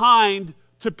kind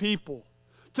to people,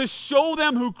 to show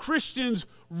them who Christians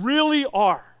really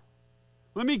are.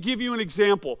 Let me give you an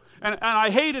example. And I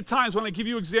hate at times when I give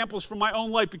you examples from my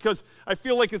own life because I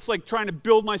feel like it's like trying to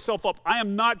build myself up. I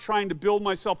am not trying to build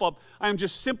myself up. I am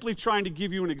just simply trying to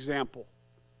give you an example.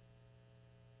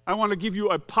 I want to give you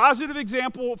a positive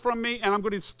example from me, and I'm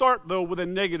going to start, though, with a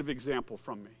negative example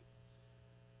from me.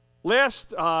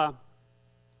 Last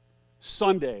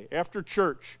Sunday, after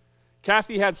church,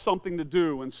 Kathy had something to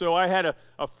do, and so I had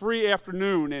a free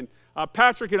afternoon, and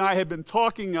Patrick and I had been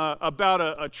talking about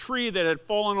a tree that had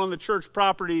fallen on the church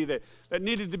property that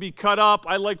needed to be cut up.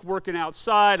 I like working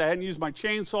outside. I hadn't used my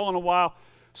chainsaw in a while.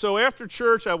 So after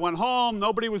church, I went home.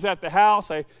 Nobody was at the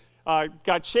house. I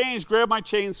got changed, grabbed my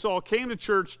chainsaw, came to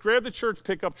church, grabbed the church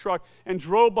pickup truck, and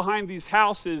drove behind these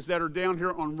houses that are down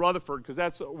here on Rutherford, because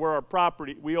that's where our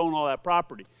property, we own all that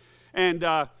property. And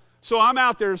so I'm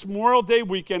out there. It's Memorial Day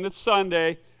weekend. It's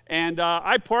Sunday. And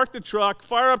I park the truck,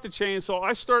 fire up the chainsaw.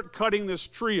 I start cutting this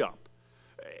tree up.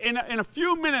 In a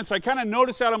few minutes, I kind of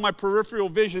notice out of my peripheral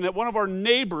vision that one of our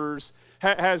neighbors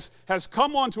has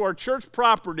come onto our church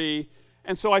property.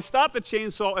 And so I stop the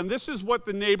chainsaw, and this is what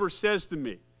the neighbor says to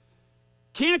me.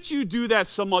 Can't you do that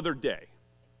some other day?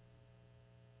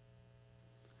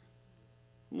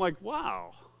 I'm like,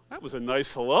 wow, that was a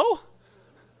nice hello.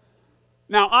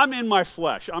 Now, I'm in my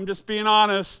flesh. I'm just being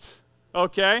honest,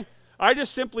 okay? I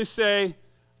just simply say,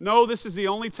 no, this is the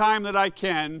only time that I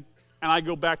can, and I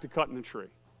go back to cutting the tree.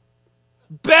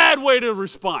 Bad way to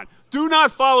respond. Do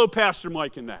not follow Pastor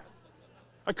Mike in that.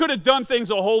 I could have done things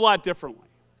a whole lot differently.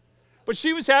 But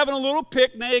she was having a little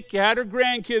picnic, had her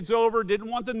grandkids over, didn't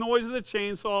want the noise of the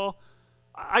chainsaw.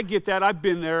 I get that. I've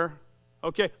been there.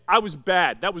 Okay? I was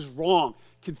bad. That was wrong.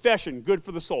 Confession, good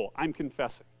for the soul. I'm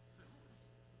confessing.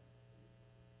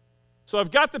 So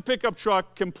I've got the pickup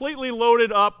truck completely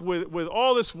loaded up with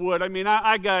all this wood. I mean,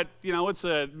 I got, it's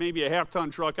maybe a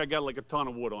half-ton truck. I got like a ton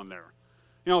of wood on there.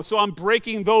 So I'm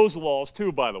breaking those laws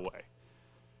too, by the way.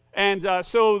 And I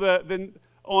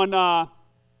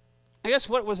guess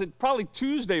what was it? Probably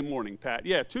Tuesday morning, Pat.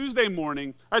 Yeah, Tuesday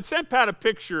morning. I'd sent Pat a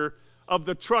picture of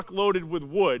the truck loaded with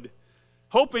wood,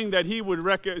 hoping that he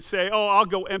would say, oh, I'll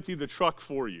go empty the truck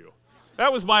for you.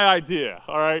 That was my idea,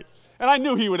 all right? And I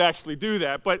knew he would actually do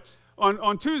that. But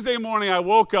on Tuesday morning, I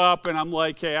woke up and I'm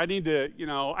like, hey, I need to,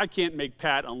 I can't make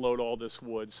Pat unload all this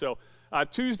wood. So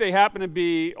Tuesday happened to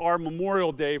be our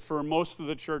Memorial Day for most of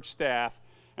the church staff.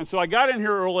 And so I got in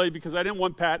here early because I didn't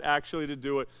want Pat actually to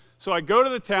do it. So I go to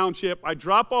the township, I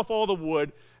drop off all the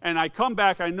wood, and I come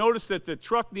back. I notice that the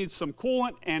truck needs some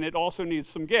coolant and it also needs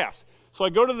some gas. So I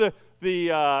go to the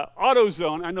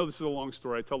AutoZone. I know this is a long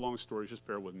story. I tell long stories. Just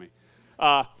bear with me.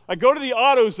 I go to the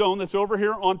AutoZone that's over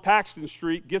here on Paxton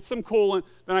Street, get some coolant,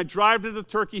 then I drive to the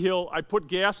Turkey Hill. I put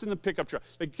gas in the pickup truck.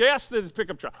 The gas in the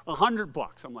pickup truck,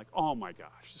 $100. I'm like, oh my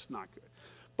gosh, it's not good.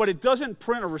 But it doesn't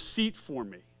print a receipt for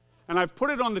me. And I've put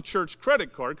it on the church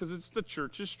credit card because it's the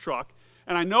church's truck.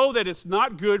 And I know that it's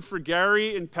not good for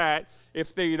Gary and Pat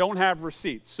if they don't have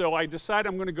receipts. So I decide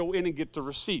I'm going to go in and get the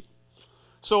receipt.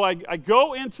 So I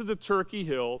go into the Turkey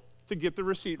Hill to get the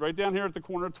receipt, right down here at the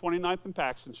corner of 29th and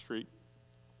Paxton Street.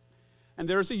 And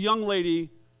there's a young lady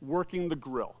working the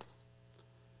grill.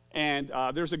 And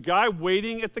there's a guy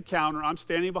waiting at the counter. I'm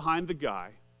standing behind the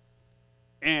guy.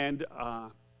 And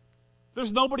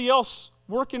there's nobody else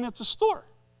working at the store.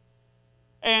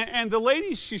 And the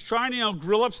lady, she's trying to,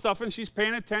 grill up stuff, and she's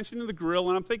paying attention to the grill.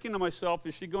 And I'm thinking to myself,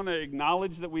 is she going to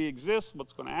acknowledge that we exist?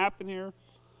 What's going to happen here?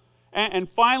 And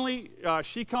finally,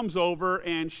 she comes over,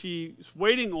 and she's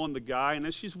waiting on the guy. And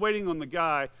as she's waiting on the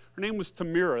guy, her name was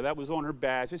Tamira. That was on her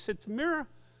badge. I said, Tamira,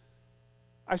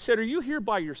 are you here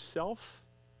by yourself?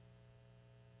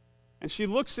 And she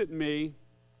looks at me,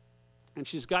 and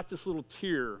she's got this little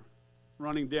tear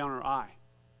running down her eye.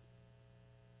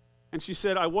 And she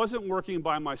said, I wasn't working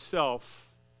by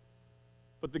myself,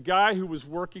 but the guy who was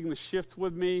working the shift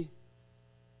with me,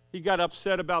 he got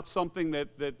upset about something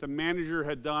that the manager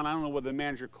had done. I don't know whether the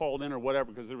manager called in or whatever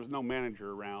because there was no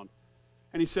manager around.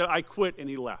 And he said, I quit, and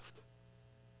he left.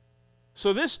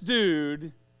 So this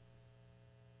dude,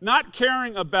 not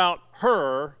caring about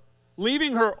her,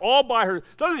 leaving her all by her,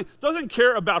 doesn't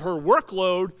care about her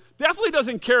workload, definitely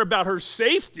doesn't care about her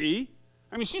safety.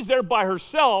 I mean, she's there by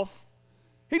herself.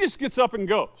 He just gets up and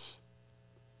goes.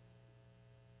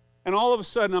 And all of a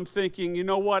sudden I'm thinking, you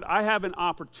know what? I have an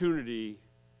opportunity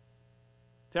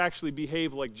to actually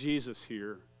behave like Jesus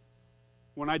here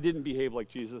when I didn't behave like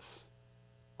Jesus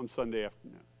on Sunday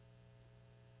afternoon.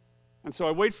 And so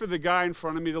I wait for the guy in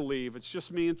front of me to leave. It's just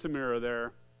me and Tamira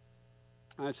there.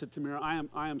 And I said, Tamira,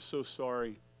 I am so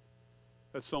sorry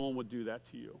that someone would do that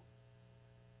to you.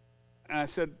 And I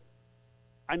said,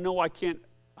 I know I can't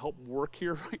help work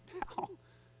here right now,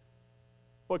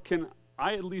 but can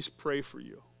I at least pray for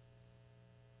you?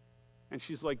 And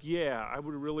she's like, yeah, I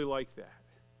would really like that.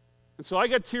 And so I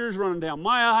got tears running down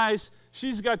my eyes.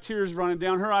 She's got tears running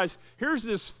down her eyes. Here's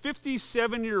this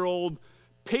 57-year-old,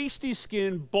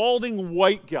 pasty-skinned, balding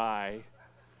white guy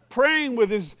praying with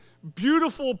his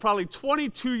beautiful, probably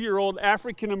 22-year-old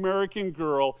African-American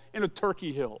girl in a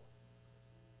Turkey Hill.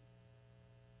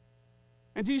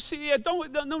 And do you see,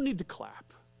 no need to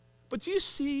clap, but do you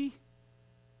see,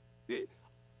 it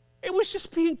was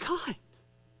just being kind.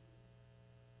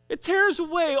 It tears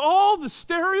away all the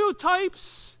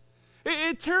stereotypes.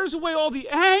 It tears away all the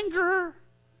anger.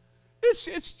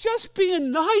 It's just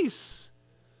being nice.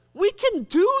 We can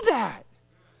do that.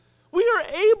 We are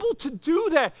able to do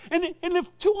that. And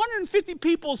if 250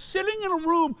 people sitting in a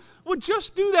room would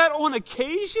just do that on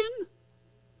occasion,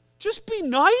 just be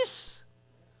nice,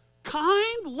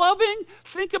 kind, loving,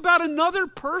 think about another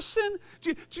person.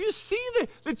 Do you see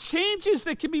the changes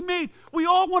that can be made? We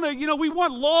all want to, we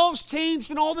want laws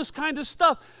changed and all this kind of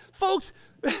stuff. Folks,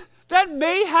 that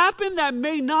may happen, that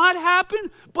may not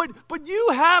happen, but you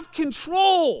have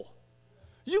control.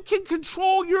 You can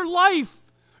control your life.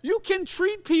 You can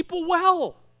treat people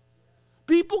well.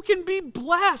 People can be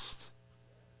blessed.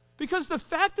 Because the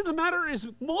fact of the matter is,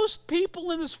 most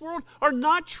people in this world are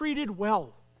not treated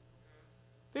well.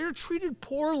 They're treated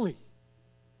poorly.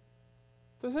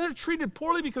 They're treated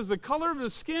poorly because of the color of the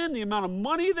skin, the amount of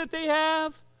money that they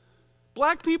have.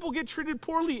 Black people get treated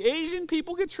poorly. Asian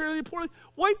people get treated poorly.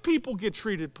 White people get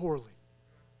treated poorly.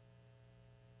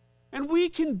 And we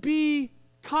can be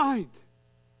kind.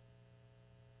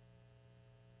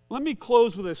 Let me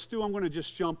close with this. Stu, I'm going to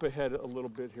just jump ahead a little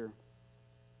bit here.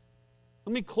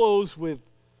 Let me close with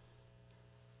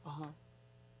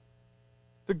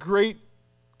the great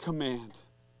command.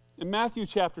 In Matthew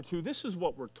chapter 2, this is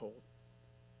what we're told.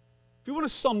 If you want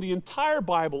to sum the entire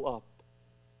Bible up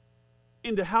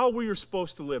into how we are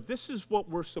supposed to live, this is what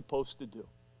we're supposed to do.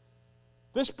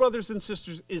 This, brothers and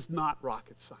sisters, is not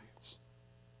rocket science.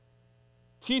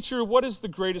 Teacher, what is the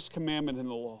greatest commandment in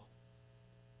the law?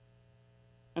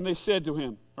 And they said to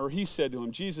him, or he said to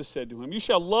him, Jesus said to him, you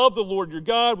shall love the Lord your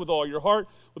God with all your heart,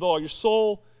 with all your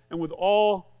soul, and with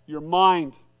all your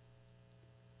mind.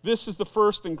 This is the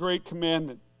first and great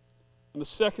commandment, and the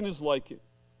second is like it.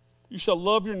 You shall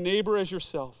love your neighbor as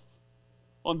yourself.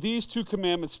 On these two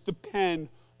commandments depend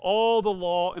all the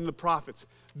law and the prophets.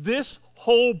 This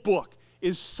whole book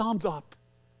is summed up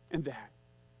in that.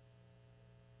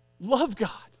 Love God.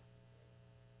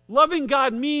 Loving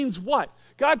God means what?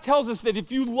 God tells us that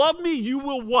if you love me, you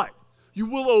will what? You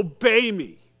will obey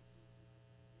me.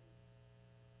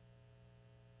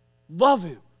 Love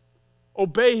him.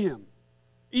 Obey him.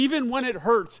 Even when it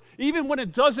hurts, even when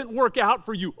it doesn't work out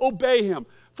for you, obey him.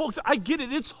 Folks, I get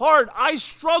it. It's hard. I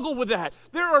struggle with that.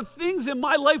 There are things in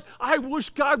my life I wish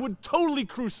God would totally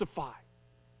crucify.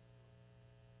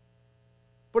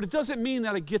 But it doesn't mean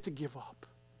that I get to give up.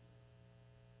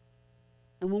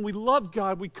 And when we love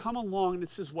God, we come along and it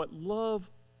says what? Love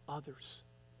others.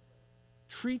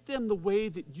 Treat them the way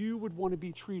that you would want to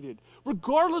be treated,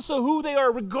 regardless of who they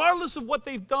are, regardless of what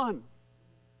they've done.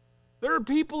 There are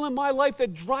people in my life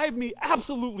that drive me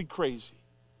absolutely crazy.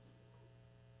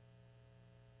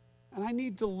 And I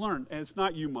need to learn. And it's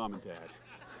not you, Mom and Dad.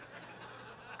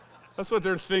 That's what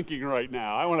they're thinking right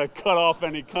now. I want to cut off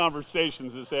any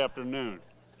conversations this afternoon.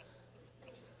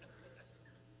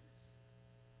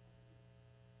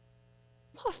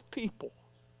 Love people.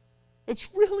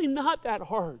 It's really not that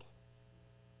hard.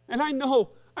 And I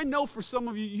know for some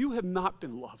of you, you have not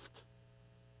been loved.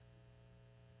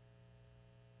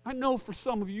 I know for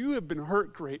some of you, you have been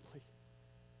hurt greatly.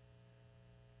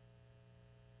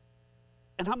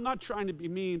 And I'm not trying to be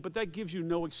mean, but that gives you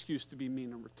no excuse to be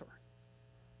mean in return.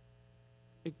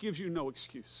 It gives you no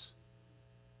excuse.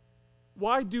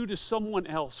 Why do to someone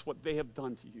else what they have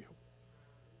done to you?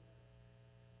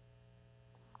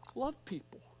 Love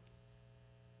people.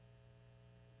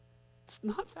 It's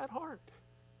not that hard.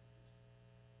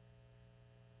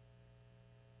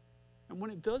 And when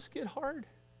it does get hard,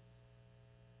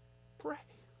 pray.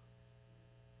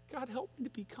 God, help me to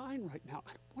be kind right now.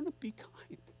 I want to be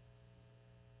kind.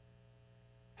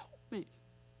 Help me.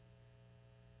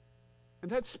 And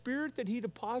that spirit that he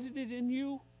deposited in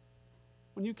you,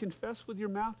 when you confess with your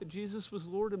mouth that Jesus was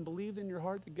Lord and believed in your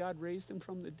heart that God raised him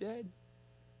from the dead,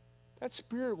 that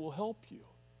spirit will help you.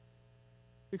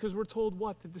 Because we're told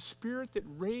what? That the spirit that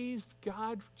raised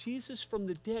God, Jesus from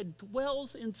the dead,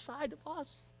 dwells inside of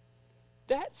us.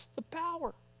 That's the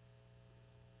power.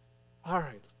 All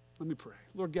right, let me pray.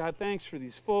 Lord God, thanks for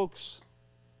these folks.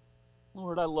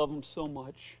 Lord, I love them so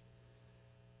much.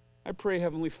 I pray,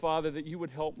 Heavenly Father, that you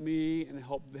would help me and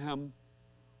help them,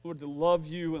 Lord, to love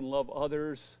you and love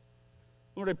others.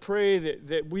 Lord, I pray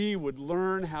that we would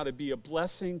learn how to be a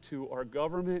blessing to our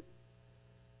government.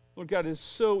 Lord God, it is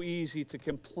so easy to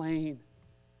complain.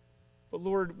 But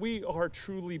Lord, we are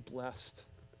truly blessed.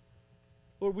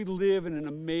 Lord, we live in an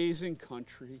amazing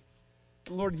country.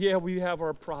 And Lord, yeah, we have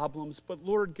our problems. But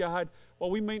Lord God, while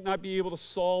we may not be able to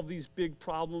solve these big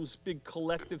problems, big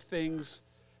collective things,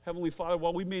 Heavenly Father,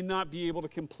 while we may not be able to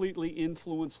completely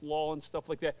influence law and stuff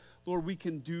like that, Lord, we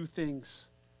can do things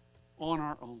on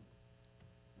our own.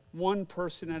 One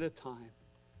person at a time.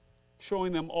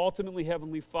 Showing them ultimately,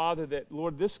 Heavenly Father, that,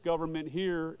 Lord, this government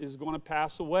here is going to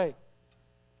pass away.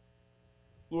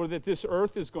 Lord, that this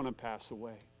earth is going to pass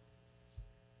away.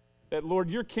 That, Lord,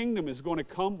 your kingdom is going to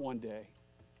come one day.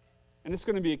 And it's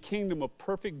going to be a kingdom of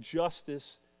perfect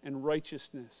justice and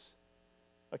righteousness.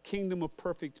 A kingdom of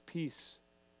perfect peace.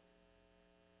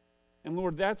 And,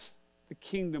 Lord, that's the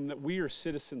kingdom that we are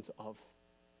citizens of.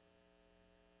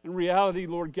 In reality,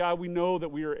 Lord God, we know that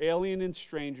we are alien and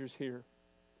strangers here.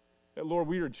 That, Lord,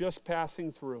 we are just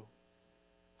passing through.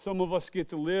 Some of us get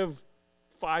to live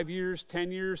 5 years,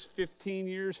 10 years, 15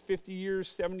 years, 50 years,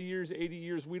 70 years, 80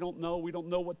 years. We don't know. We don't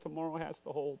know what tomorrow has to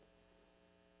hold.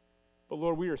 But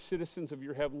Lord, we are citizens of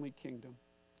your heavenly kingdom.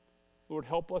 Lord,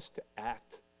 help us to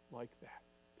act like that.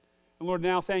 And Lord,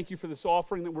 now thank you for this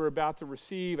offering that we're about to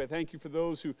receive. I thank you for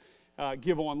those who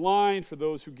give online, for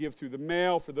those who give through the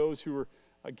mail, for those who are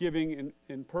giving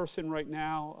in person right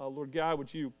now. Lord God,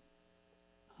 would you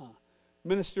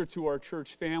minister to our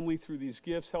church family through these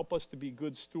gifts. Help us to be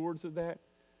good stewards of that.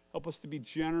 Help us to be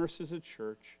generous as a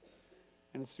church.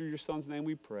 And it's through your Son's name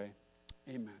we pray.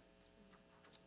 Amen.